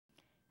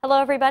Hello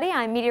everybody,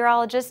 I'm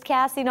meteorologist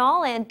Cassie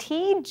Nall and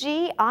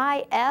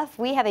TGIF.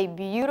 We have a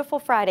beautiful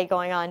Friday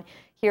going on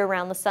here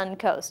around the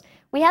Suncoast.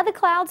 We had the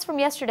clouds from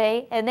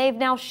yesterday and they've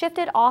now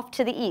shifted off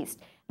to the east.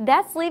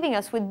 That's leaving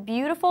us with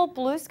beautiful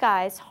blue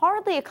skies,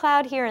 hardly a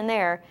cloud here and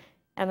there.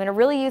 And I'm going to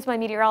really use my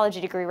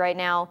meteorology degree right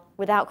now.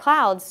 Without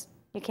clouds,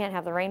 you can't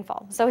have the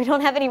rainfall. So we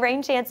don't have any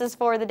rain chances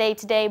for the day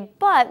today,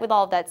 but with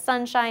all of that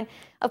sunshine,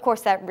 of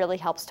course, that really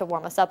helps to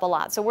warm us up a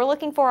lot. So we're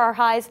looking for our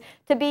highs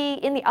to be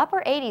in the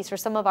upper 80s for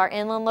some of our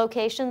inland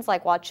locations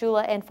like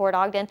Wauchula and Fort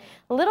Ogden.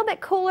 A little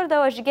bit cooler,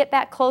 though, as you get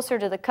back closer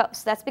to the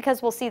coast. That's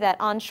because we'll see that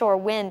onshore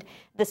wind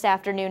this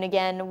afternoon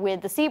again with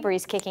the sea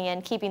breeze kicking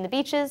in, keeping the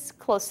beaches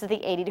close to the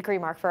 80-degree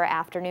mark for our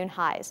afternoon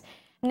highs.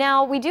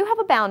 Now, we do have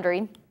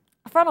a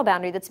frontal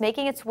boundary that's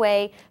making its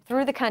way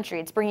through the country.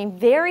 It's bringing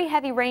very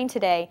heavy rain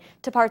today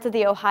to parts of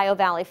the Ohio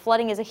Valley.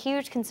 Flooding is a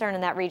huge concern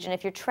in that region.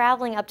 If you're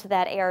traveling up to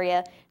that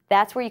area,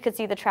 that's where you could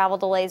see the travel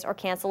delays or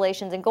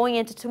cancellations. And going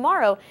into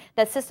tomorrow,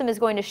 that system is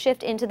going to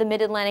shift into the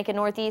mid-Atlantic and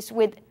Northeast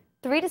with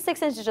 3 to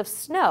 6 inches of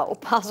snow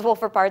possible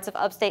for parts of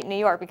upstate New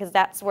York because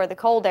that's where the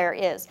cold air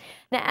is.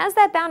 Now, as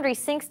that boundary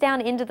sinks down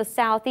into the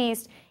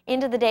southeast,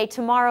 into the day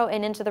tomorrow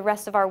and into the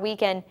rest of our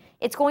weekend,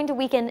 it's going to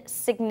weaken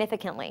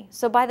significantly.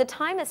 So by the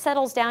time it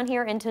settles down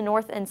here into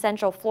north and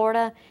central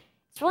Florida,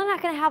 it's really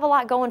not going to have a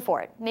lot going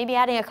for it. Maybe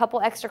adding a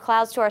couple extra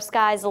clouds to our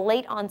skies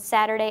late on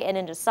Saturday and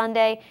into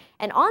Sunday.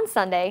 And on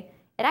Sunday,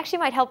 it actually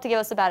might help to give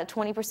us about a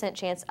 20%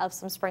 chance of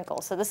some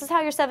sprinkles. So this is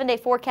how your 7-day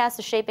forecast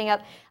is shaping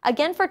up.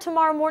 Again, for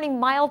tomorrow morning,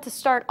 mild to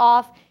start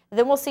off.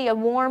 Then we'll see a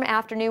warm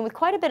afternoon with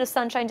quite a bit of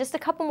sunshine, just a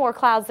couple more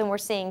clouds than we're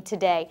seeing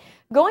today.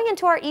 Going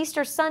into our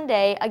Easter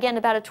Sunday, again,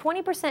 about a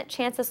 20%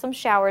 chance of some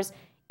showers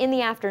in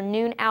the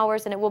afternoon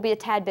hours, and it will be a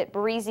tad bit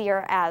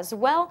breezier as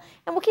well.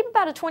 And we'll keep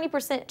about a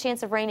 20%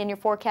 chance of rain in your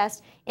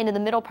forecast into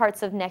the middle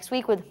parts of next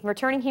week, with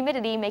returning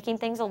humidity making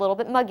things a little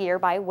bit muggier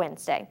by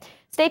Wednesday.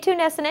 Stay tuned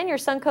to SNN, your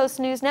Suncoast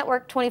News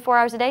Network, 24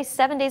 hours a day,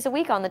 7 days a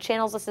week on the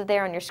channels listed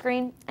there on your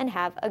screen, and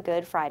have a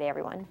good Friday,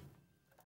 everyone.